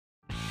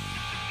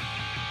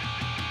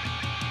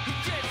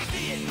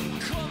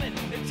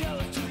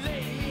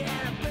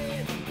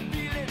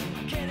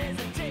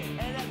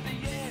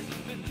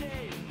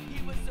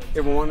Hey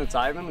everyone, it's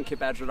Ivan with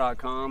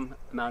KitBadger.com.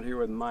 I'm out here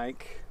with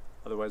Mike,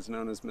 otherwise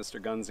known as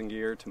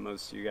Mrgunsngear to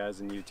most of you guys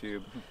on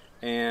YouTube.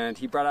 And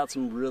he brought out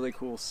some really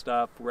cool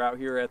stuff. We're out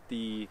here at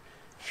the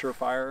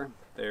Surefire,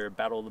 their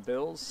Battle of the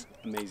Bills,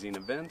 amazing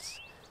events.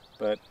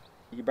 But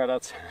he brought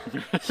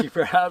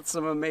out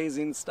some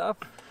amazing stuff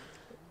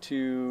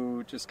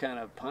to just kind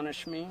of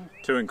punish me.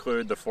 To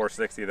include the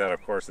 460 that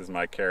of course is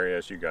my carry,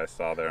 as you guys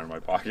saw there in my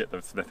pocket,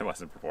 the Smith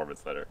Wesson Performance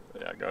Center.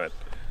 Yeah, go ahead.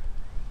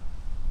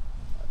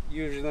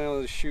 Usually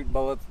I'll shoot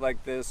bullets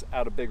like this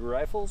out of big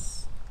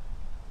rifles,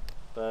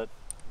 but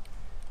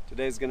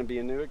today's going to be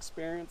a new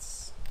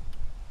experience.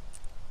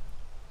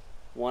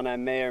 One I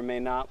may or may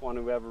not want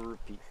to ever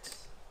repeat.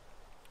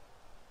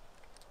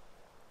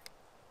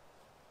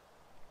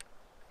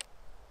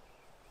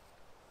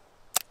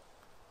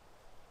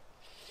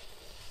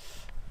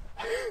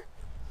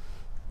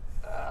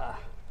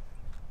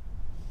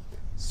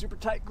 Super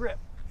tight grip.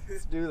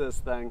 Let's do this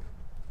thing.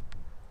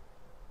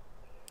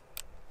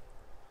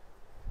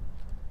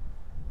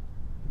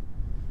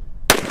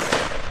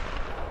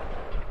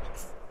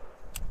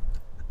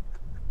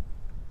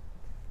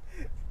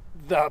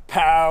 The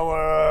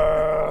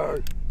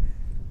power!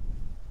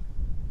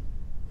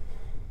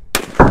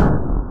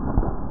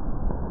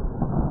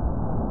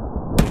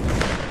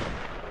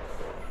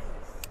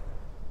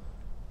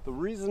 The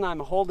reason I'm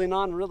holding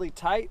on really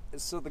tight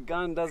is so the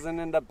gun doesn't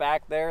end up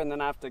back there and then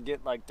I have to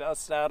get like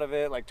dust out of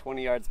it like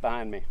 20 yards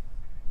behind me.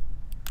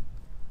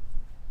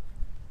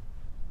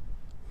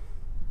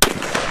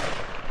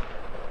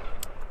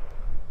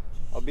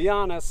 I'll be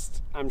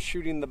honest, I'm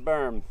shooting the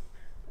berm.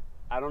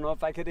 I don't know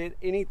if I could hit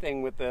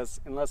anything with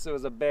this unless it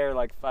was a bear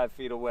like 5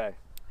 feet away.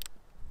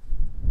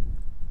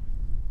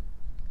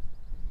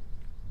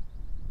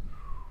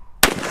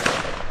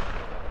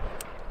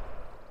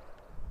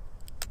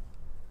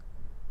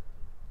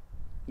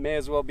 May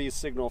as well be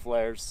signal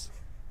flares.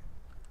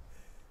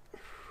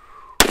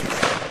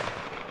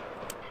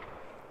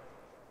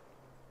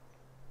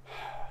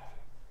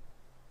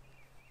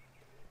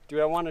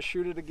 Do I want to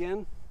shoot it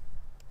again?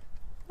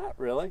 Not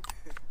really.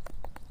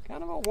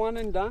 Kind of a one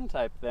and done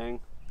type thing.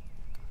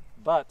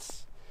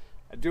 But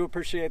I do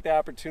appreciate the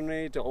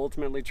opportunity to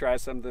ultimately try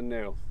something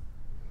new.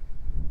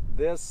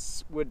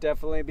 This would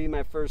definitely be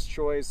my first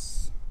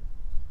choice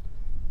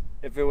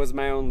if it was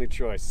my only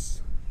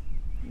choice.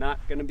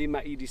 Not gonna be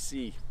my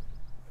EDC.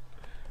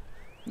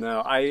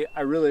 No, I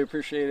really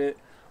appreciate it.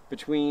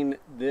 Between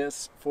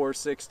this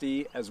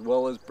 460 as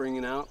well as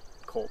bringing out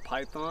Colt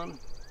Python,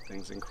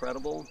 thing's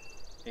incredible.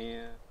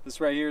 And this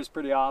right here is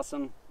pretty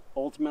awesome.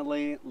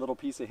 Ultimately, little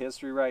piece of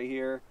history right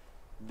here.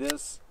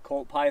 This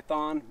Colt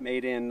Python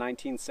made in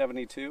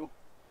 1972,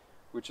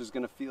 which is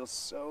gonna feel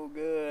so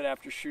good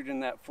after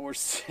shooting that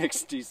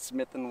 460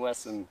 Smith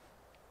Wesson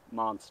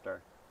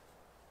monster.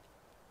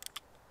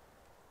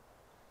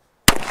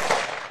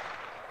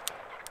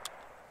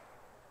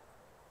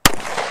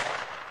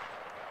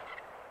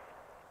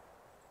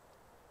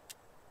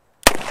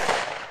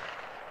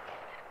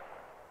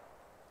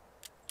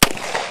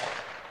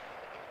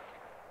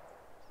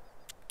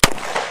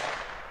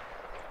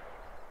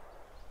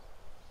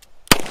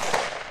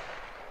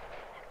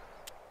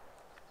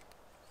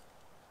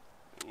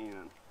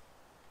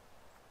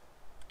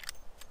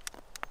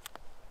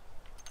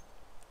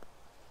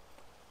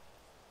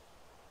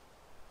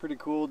 Pretty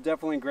cool,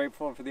 definitely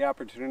grateful for the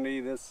opportunity.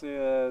 This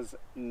is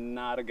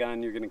not a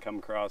gun you're gonna come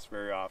across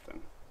very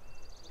often.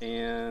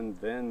 And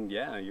then,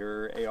 yeah,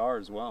 your AR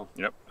as well.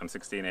 Yep,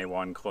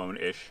 M16A1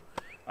 clone-ish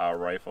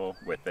rifle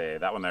with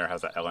that one there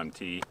has a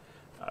LMT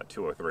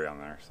 203 on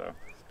there, so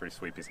it's a pretty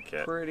sweet piece of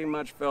kit. Pretty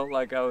much felt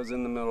like I was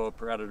in the middle of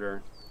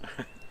Predator,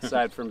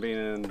 aside from being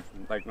in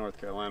like North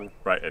Carolina.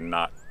 Right, and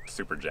not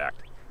super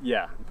jacked.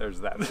 Yeah,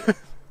 there's that,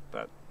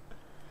 but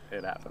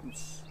it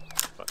happens.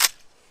 But.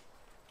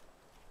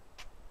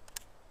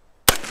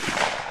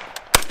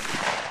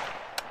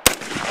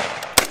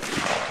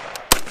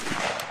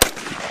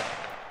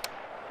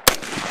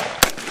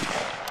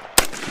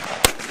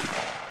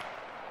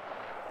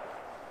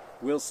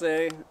 Will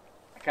say,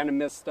 I kind of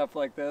miss stuff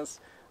like this.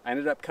 I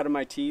ended up cutting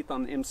my teeth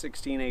on the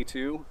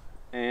M16A2,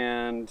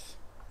 and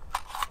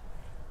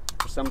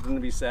there's something to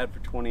be said for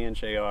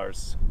 20-inch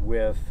ARs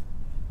with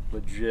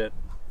legit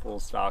full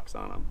stocks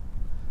on them.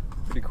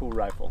 Pretty cool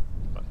rifle.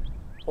 But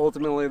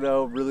ultimately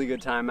though, really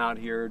good time out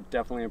here.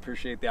 Definitely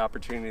appreciate the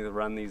opportunity to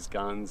run these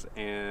guns,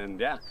 and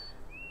yeah,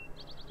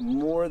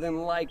 more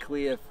than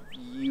likely if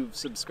you've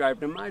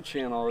subscribed to my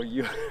channel,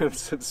 you have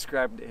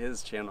subscribed to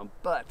his channel,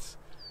 but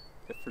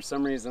if for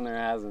some reason there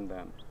hasn't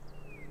been,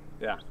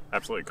 yeah.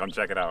 Absolutely, come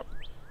check it out.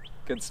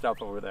 Good stuff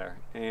over there.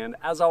 And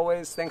as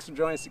always, thanks for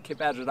joining us at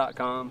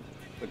KitBadger.com.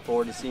 Look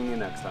forward to seeing you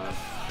next time.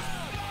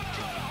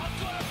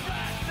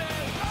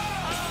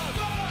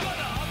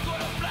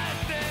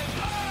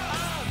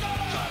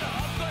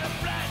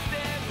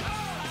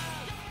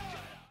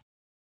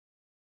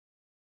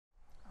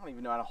 I don't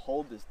even know how to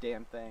hold this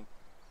damn thing.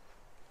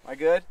 Am I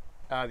good?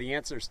 The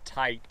answer's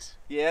tight.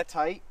 Yeah,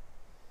 tight.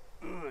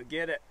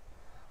 Get it.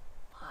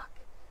 Fuck.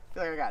 I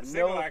feel like I got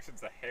Single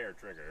action's a hair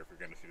trigger if you're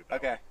gonna shoot it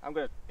that way. Okay, I'm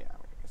gonna. Yeah, I'm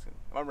gonna asking.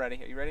 I'm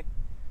ready. Are you ready?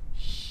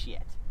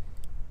 Shit.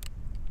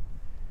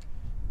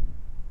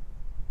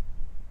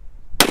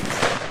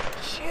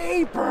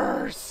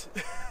 Jeepers!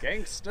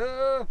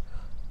 Gangsta!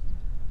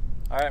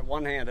 Alright,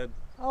 one-handed.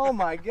 Oh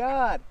my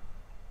god.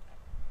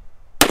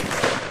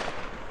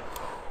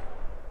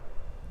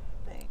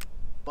 Thank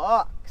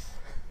bucks.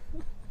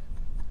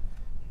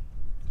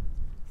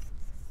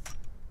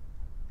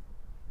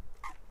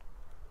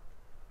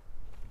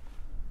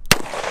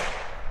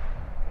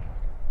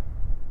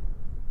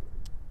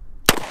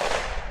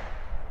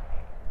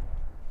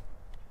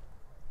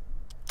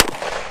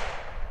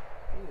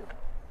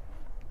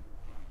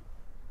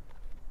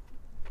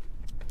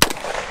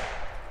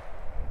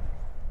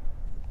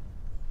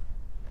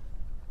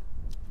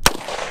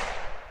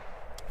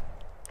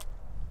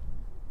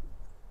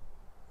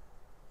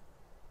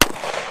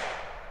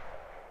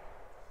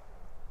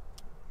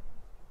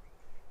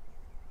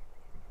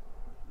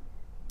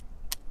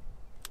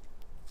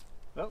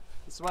 Oh,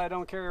 this is why I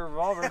don't carry a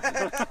revolver.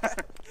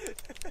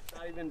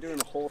 Not even doing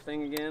the whole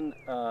thing again.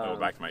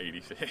 Back to my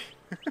EDC.